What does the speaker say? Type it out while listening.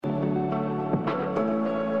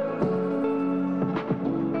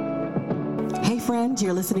Hey friends,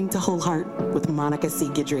 you're listening to Whole Heart with Monica C.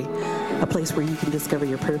 Guidry, a place where you can discover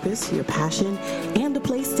your purpose, your passion, and a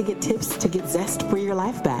place to get tips to get zest for your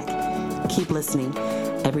life back. Keep listening.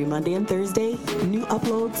 Every Monday and Thursday, new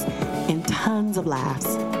uploads and tons of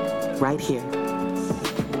laughs right here.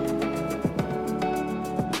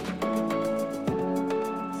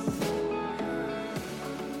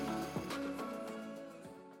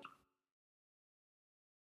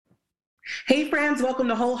 Hey friends, welcome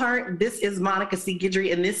to Whole Heart. This is Monica C.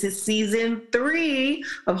 Guidry, and this is season 3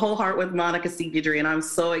 of Whole Heart with Monica C. Guidry, and I'm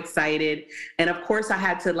so excited. And of course, I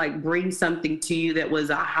had to bring something to you that was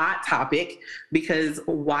a hot topic, because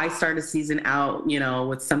why start a season out,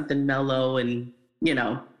 with something mellow and,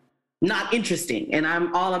 not interesting. And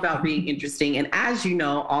I'm all about being interesting. And as you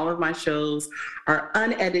know, all of my shows are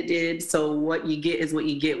unedited. So what you get is what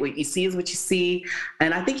you get. What you see is what you see.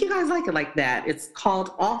 And I think you guys like it like that. It's called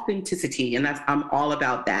authenticity. And I'm all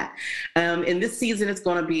about that. In this season, it's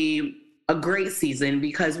going to be a great season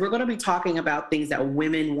because we're going to be talking about things that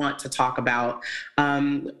women want to talk about.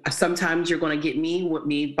 Sometimes you're going to get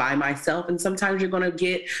me by myself, and sometimes you're going to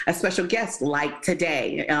get a special guest like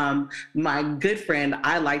today. My good friend,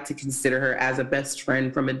 I like to consider her as a best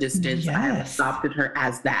friend from a distance. Yes. I have adopted her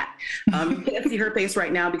as that. You can't see her face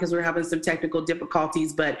right now because we're having some technical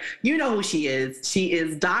difficulties, but you know who she is. She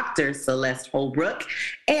is Dr. Celeste Holbrook,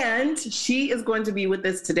 and she is going to be with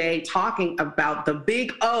us today talking about the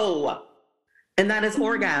big O. And that is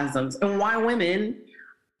orgasms and why women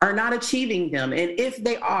are not achieving them. And if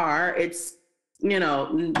they are, it's,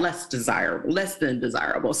 less than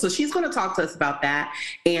desirable. So she's going to talk to us about that.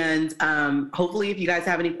 And hopefully if you guys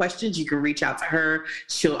have any questions, you can reach out to her.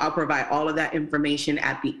 I'll provide all of that information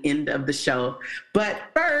at the end of the show. But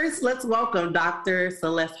first, let's welcome Dr.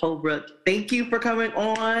 Celeste Holbrook. Thank you for coming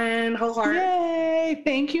on Whole Heart. Yay.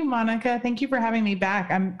 Thank you, Monica. Thank you for having me back.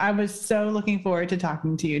 I was so looking forward to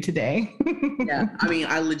talking to you today. Yeah,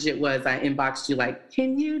 I legit was. I inboxed you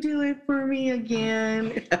can you do it for me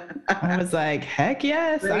again? I was like, heck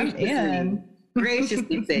yes, I'm in.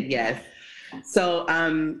 Graciously said yes. So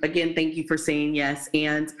again, thank you for saying yes.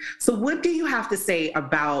 And so what do you have to say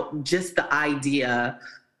about just the idea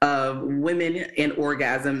of women and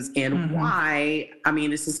orgasms and why,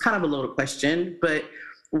 this is kind of a loaded question, but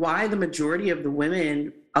why the majority of the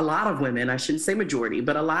women, a lot of women, I shouldn't say majority,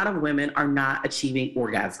 but a lot of women are not achieving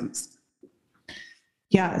orgasms?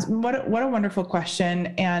 Yeah, what a wonderful question,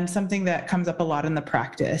 and something that comes up a lot in the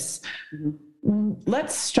practice.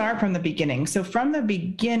 Let's start from the beginning. So from the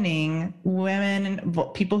beginning, women,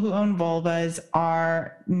 people who own vulvas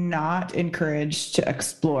are not encouraged to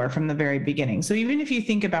explore from the very beginning. So even if you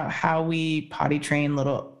think about how we potty train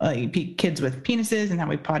little kids with penises and how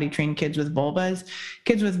we potty train kids with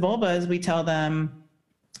vulvas, we tell them,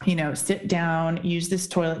 sit down, use this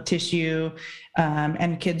toilet tissue,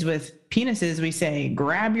 and kids with penises, we say,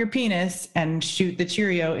 grab your penis and shoot the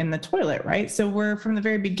Cheerio in the toilet, right? So we're from the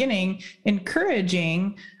very beginning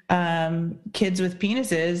encouraging kids with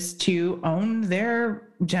penises to own their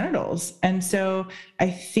genitals. And so I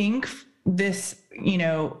think this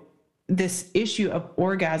issue of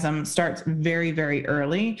orgasm starts very, very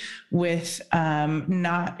early with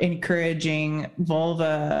not encouraging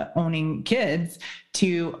vulva owning kids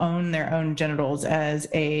to own their own genitals as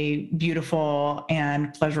a beautiful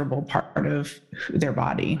and pleasurable part of their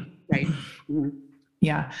body. Right.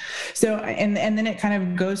 Yeah. So, and then it kind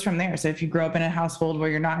of goes from there. So if you grow up in a household where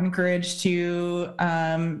you're not encouraged to,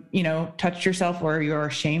 touch yourself, or you're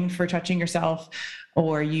ashamed for touching yourself,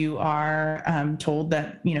 or you are told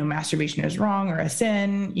that, masturbation is wrong or a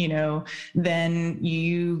sin, then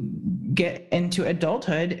you get into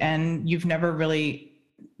adulthood and you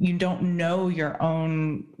don't know your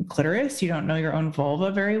own clitoris, you don't know your own vulva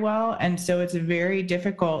very well. And so it's very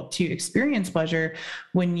difficult to experience pleasure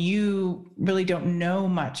when you really don't know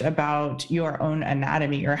much about your own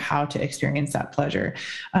anatomy or how to experience that pleasure.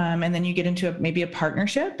 And then you get into maybe a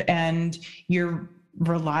partnership, and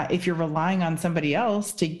if you're relying on somebody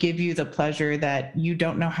else to give you the pleasure that you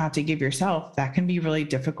don't know how to give yourself, that can be really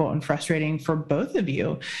difficult and frustrating for both of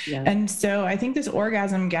you. Yeah. And so I think this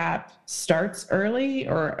orgasm gap starts early,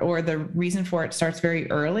 or the reason for it starts very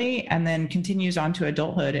early, and then continues on to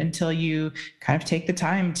adulthood until you kind of take the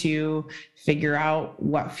time to figure out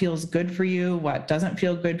what feels good for you, what doesn't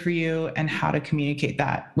feel good for you, and how to communicate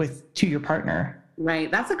that to your partner. Right.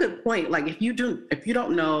 That's a good point. If you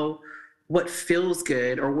don't know what feels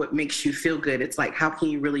good or what makes you feel good, it's how can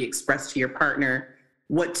you really express to your partner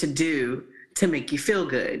what to do to make you feel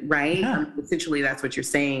good, right? Yeah. Essentially, that's what you're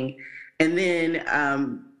saying. And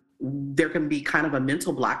then there can be kind of a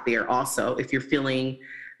mental block there also if you're feeling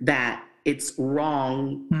that it's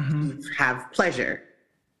wrong to have pleasure.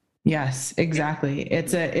 Yes, exactly.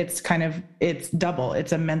 It's double.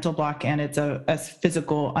 It's a mental block and it's a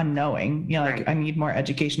physical unknowing. You know, like, I need more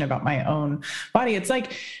education about my own body. It's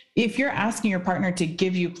like if you're asking your partner to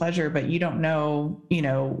give you pleasure, but you don't know, you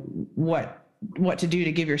know, what to do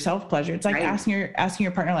to give yourself pleasure. It's like asking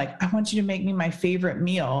your partner, like, I want you to make me my favorite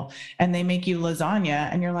meal, and they make you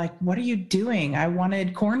lasagna, and you're like, what are you doing? I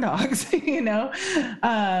wanted corn dogs, you know?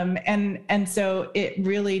 And so it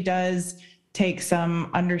really does take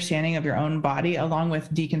some understanding of your own body, along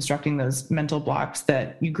with deconstructing those mental blocks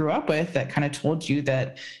that you grew up with that kind of told you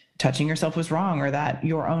that touching yourself was wrong, or that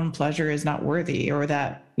your own pleasure is not worthy, or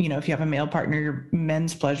that, you know, if you have a male partner, your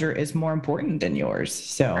men's pleasure is more important than yours.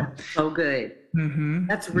 So good.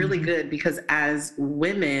 That's really good, because as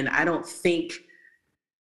women, I don't think,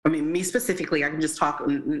 I mean, me specifically, I can just talk,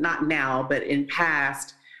 not now, but in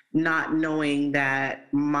past, not knowing that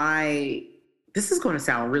this is going to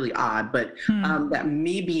sound really odd, but that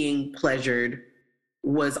me being pleasured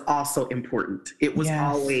was also important. It was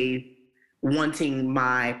always wanting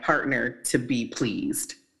my partner to be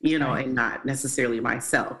pleased, you know, and not necessarily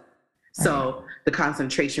myself. So the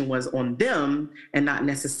concentration was on them and not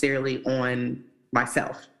necessarily on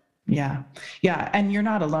myself. Yeah. Yeah. And you're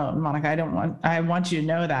not alone, Monica. I want you to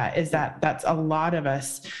know that's a lot of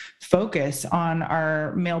us focus on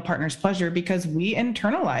our male partner's pleasure because we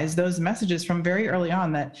internalize those messages from very early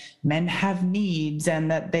on that men have needs, and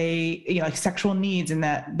that they, you know, like sexual needs, and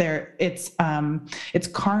that it's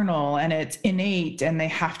carnal and it's innate, and they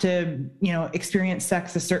have to, you know, experience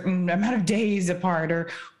sex a certain amount of days apart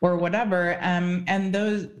or whatever. And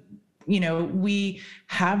those, you know, we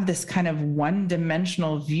have this kind of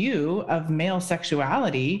one-dimensional view of male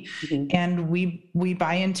sexuality, and we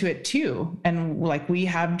buy into it too. And like, we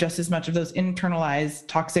have just as much of those internalized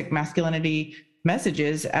toxic masculinity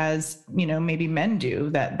messages as, you know, maybe men do,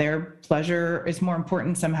 that their pleasure is more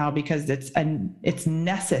important somehow because it's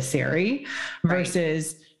necessary,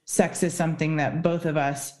 versus sex is something that both of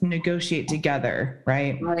us negotiate together,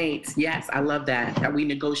 right? Right. Yes, I love that we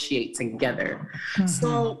negotiate together.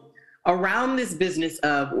 So around this business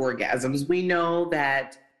of orgasms, we know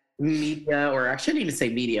that media, or I shouldn't even say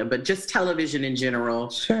media, but just television in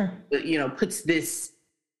general, you know, puts this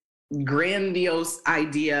grandiose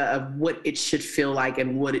idea of what it should feel like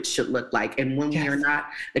and what it should look like. And when we are not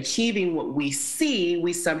achieving what we see,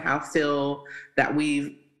 we somehow feel that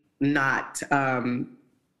we've not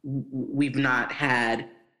had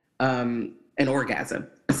an orgasm,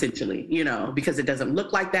 essentially, you know, because it doesn't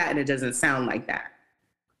look like that and it doesn't sound like that.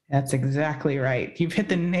 That's exactly right. You've hit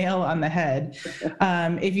the nail on the head.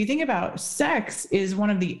 If you think about, sex is one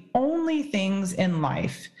of the only things in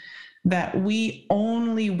life that we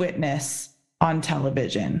only witness on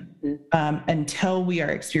television until we are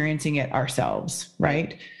experiencing it ourselves,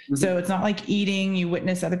 right? So it's not like eating. You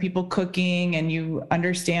witness other people cooking and you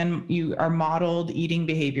understand, you are modeled eating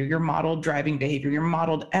behavior, you're modeled driving behavior, you're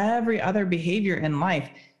modeled every other behavior in life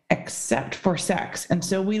except for sex. And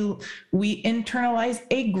so we internalize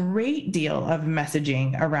a great deal of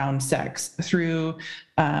messaging around sex through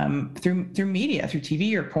media, through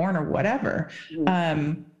TV or porn or whatever.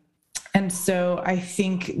 And so I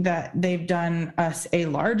think that they've done us a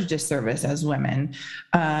large disservice as women,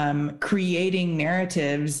 creating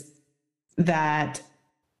narratives that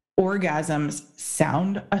orgasms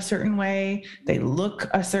sound a certain way, they look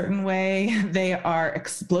a certain way, they are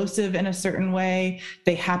explosive in a certain way,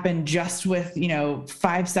 they happen just with,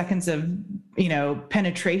 5 seconds of,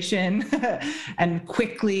 penetration and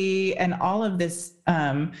quickly, and all of this,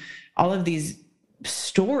 all of these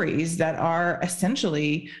stories that are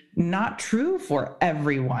essentially not true for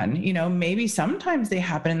everyone. Maybe sometimes they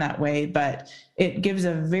happen in that way, but it gives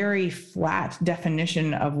a very flat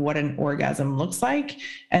definition of what an orgasm looks like.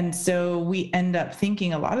 And so we end up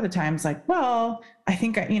thinking a lot of the times like, well, I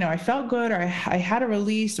think, I felt good, or I had a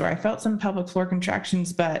release, or I felt some pelvic floor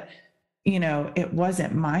contractions, but it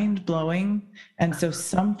wasn't mind blowing. And so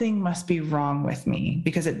something must be wrong with me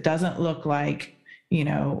because it doesn't look like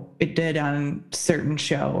it did on a certain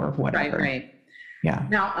show or whatever. Right. Yeah.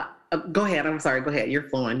 Now, go ahead. I'm sorry. Go ahead. You're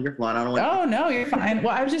flowing. I don't know. Oh, no, you're fine.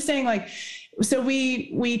 Well, I was just saying, so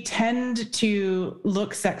we tend to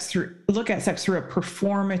look at sex through a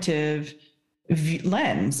performative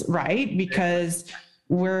lens, right? Because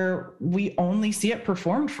we only see it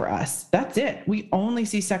performed for us. That's it. We only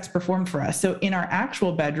see sex performed for us. So in our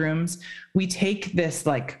actual bedrooms, we take this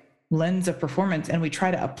lens of performance and we try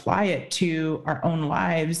to apply it to our own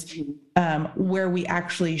lives, where we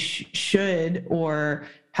actually should or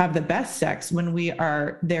have the best sex when we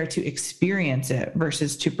are there to experience it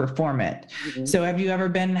versus to perform it. Mm-hmm. So have you ever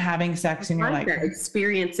been having sex and you're like,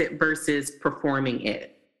 experience it versus performing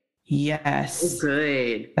it? Yes.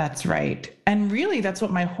 Good. That's right. And really, that's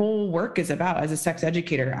what my whole work is about as a sex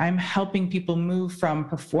educator. I'm helping people move from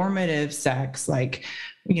performative sex, like,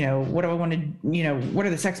 what do I want to, what are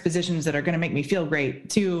the sex positions that are going to make me feel great,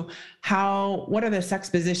 to what are the sex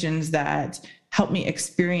positions that help me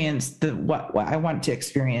experience what I want to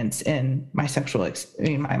experience in my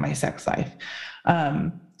my sex life.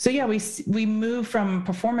 So yeah, we move from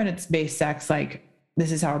performance-based sex, like,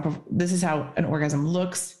 this is how an orgasm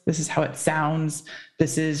looks. This is how it sounds.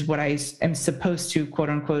 This is what I am supposed to, quote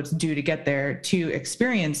unquote, do to get there, to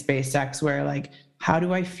experience-based sex, where, like, how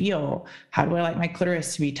do I feel? How do I like my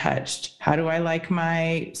clitoris to be touched? How do I like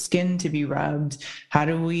my skin to be rubbed? How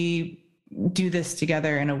do we do this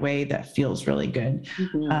together in a way that feels really good?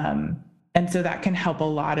 Mm-hmm. And so that can help a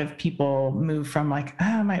lot of people move from, like,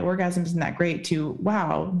 my orgasm isn't that great, to,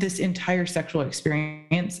 wow, this entire sexual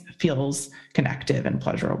experience feels connective and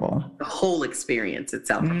pleasurable. The whole experience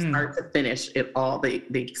itself, from start to finish, the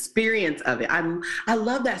experience of it. I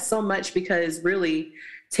love that so much, because really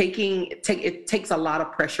it takes a lot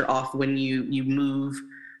of pressure off when you move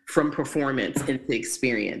from performance into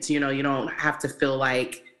experience. You don't have to feel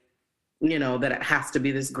like, that it has to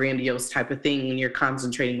be this grandiose type of thing when you're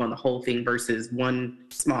concentrating on the whole thing versus one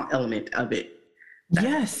small element of it.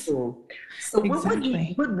 Yes. Cool. So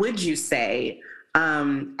exactly. What would you say?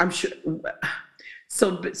 I'm sure.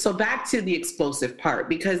 So back to the explosive part,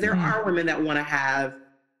 because there are women that want to have,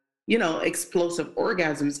 explosive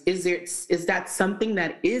orgasms. Is that something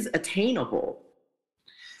that is attainable?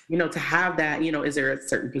 To have that, is there a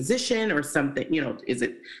certain position or something, is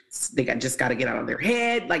it, they just got to get out of their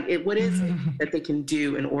head? Like, what is it that they can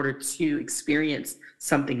do in order to experience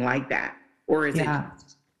something like that? Or is it?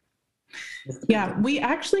 Yeah, we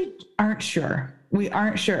actually aren't sure. We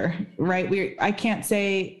aren't sure, right? I can't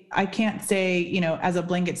say, as a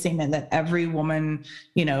blanket statement that every woman,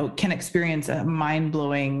 can experience a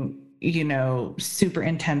mind-blowing, super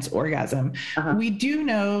intense orgasm. Uh-huh. We do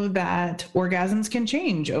know that orgasms can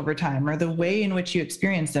change over time, or the way in which you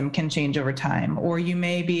experience them can change over time, or you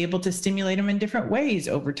may be able to stimulate them in different ways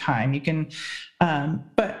over time. You can,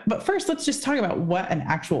 but first, let's just talk about what an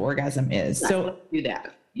actual orgasm is. So let's do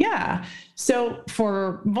that. Yeah. So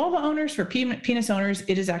for vulva owners, for penis owners,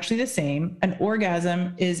 it is actually the same. An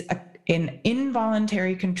orgasm is an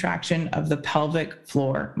involuntary contraction of the pelvic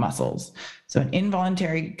floor muscles. So an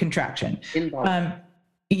involuntary contraction.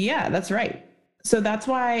 Yeah, that's right. So that's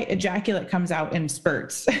why ejaculate comes out in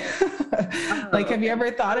spurts. Like, have you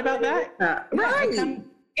ever thought about that? Right.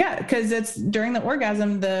 Yeah, because it's during the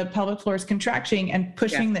orgasm, the pelvic floor is contracting and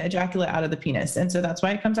pushing the ejaculate out of the penis. And so that's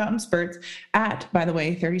why it comes out in spurts at, by the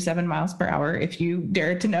way, 37 miles per hour, if you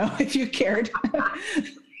dared to know, if you cared.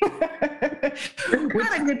 It's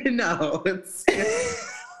kind of good to know. I'll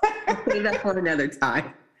save that for another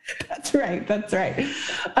time. That's right.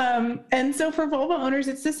 And so for vulva owners,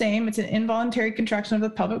 it's the same. It's an involuntary contraction of the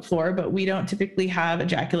pelvic floor, but we don't typically have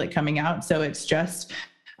ejaculate coming out. So it's just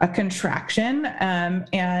a contraction.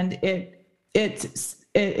 And it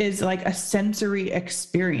is like a sensory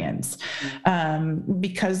experience,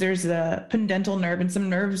 because there's a pudendal nerve and some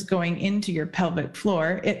nerves going into your pelvic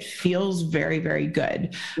floor. It feels very, very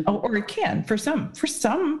good. Or it can. For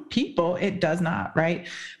some people, it does not, right?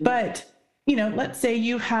 But let's say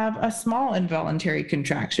you have a small involuntary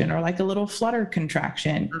contraction, or like a little flutter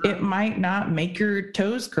contraction. It might not make your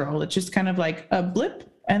toes curl. It's just kind of like a blip,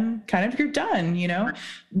 and kind of you're done,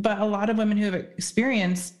 But a lot of women who have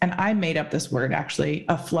experienced, and I made up this word actually,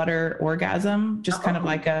 a flutter orgasm, just kind of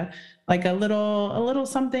like a little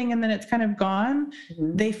something, and then it's kind of gone.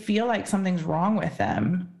 Mm-hmm. They feel like something's wrong with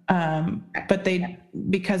them. But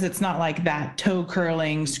because it's not like that toe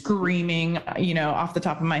curling, screaming, off the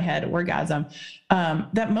top of my head orgasm,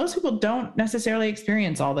 that most people don't necessarily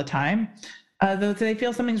experience all the time. Though they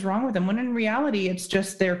feel something's wrong with them, when in reality, it's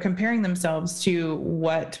just they're comparing themselves to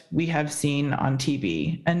what we have seen on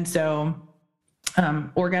TV. And so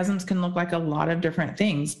orgasms can look like a lot of different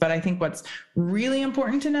things. But I think what's really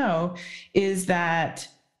important to know is that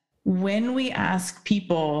when we ask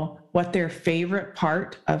people what their favorite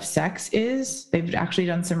part of sex is, they've actually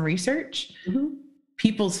done some research. Mm-hmm.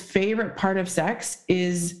 People's favorite part of sex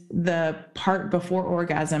is the part before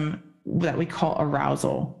orgasm that we call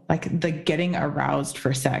arousal. Like, the getting aroused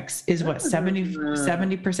for sex is what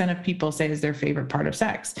 70% of people say is their favorite part of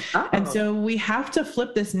sex. Oh. And so we have to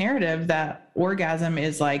flip this narrative that orgasm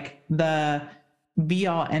is like the be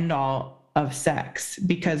all end all of sex,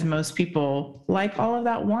 because most people like all of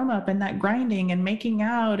that warm up and that grinding and making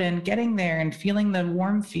out and getting there and feeling the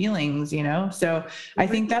warm feelings, you know? So I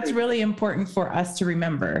think that's really important for us to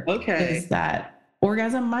remember. Okay. Is that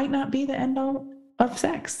orgasm might not be the end all of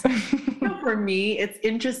sex. For me, it's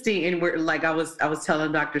interesting. And we're like, I was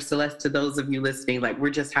telling Dr. Celeste, to those of you listening, like,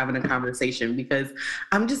 we're just having a conversation, because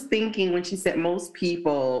I'm just thinking when she said most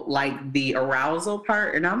people like the arousal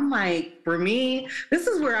part. And I'm like, for me, this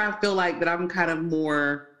is where I feel like that I'm kind of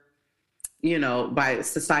more, you know, by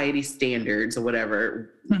society standards or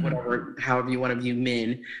whatever, however you want to view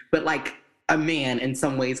men, but like a man in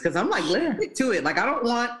some ways. Cause I'm like, let's get to it. Like, I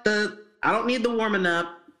don't need the warming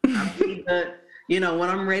up. I don't need the, you know, when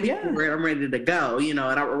I'm ready for it, I'm ready to go, you know,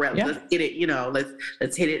 and let's get it, you know,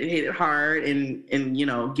 let's hit it hard and, you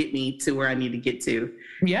know, get me to where I need to get to.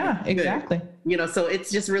 Yeah, exactly. You know, so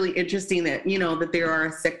it's just really interesting that, you know, that there are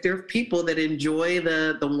a sector of people that enjoy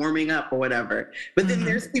the warming up or whatever. But then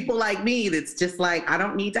there's people like me that's just like, I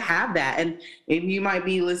don't need to have that. And you might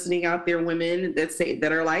be listening out there, women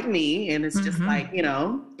that are like me, and it's just like, you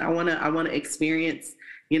know, I want to experience,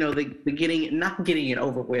 you know, not getting it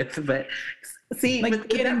over with, but see, like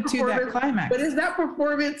getting to that climax. But is that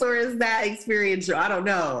performance or is that experiential? I don't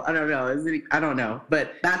know. I don't know.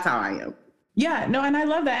 But that's how I am. Yeah, no, and I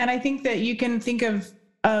love that. And I think that you can think of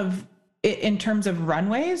it in terms of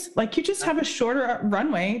runways. Like, you just have a shorter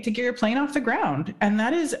runway to get your plane off the ground, and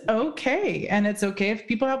that is okay. And it's okay if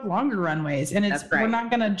people have longer runways, and we're not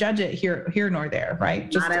going to judge it here nor there, right?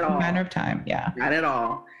 Just not at all. A matter of time. Yeah. Not at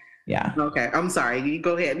all. Yeah. Okay. I'm sorry. You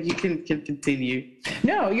go ahead. You can continue.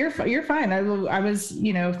 No, you're fine. I was,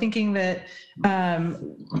 you know, thinking that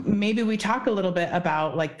maybe we talk a little bit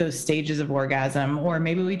about like those stages of orgasm, or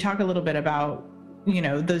maybe we talk a little bit about, you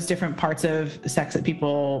know, those different parts of sex that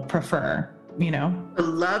people prefer. You know, I'd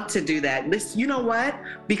love to do that. This, you know what?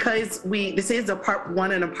 Because this is a part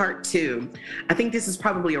 1 and a part 2. I think this is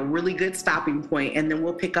probably a really good stopping point, and then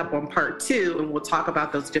we'll pick up on part 2 and we'll talk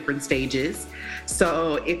about those different stages.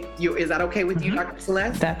 So is that okay with you, Dr.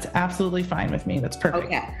 Celeste? That's absolutely fine with me. That's perfect.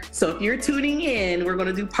 Okay. So if you're tuning in, we're going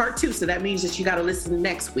to do part 2. So that means that you got to listen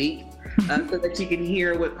next week. So that you can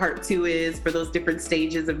hear what part 2 is for those different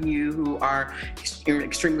stages of you who are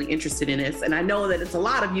extremely interested in this. And I know that it's a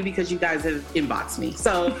lot of you because you guys have inboxed me.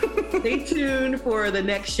 So stay tuned for the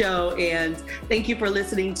next show. And thank you for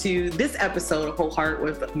listening to this episode of Whole Heart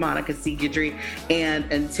with Monica C. Guidry.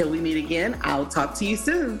 And until we meet again, I'll talk to you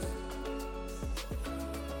soon.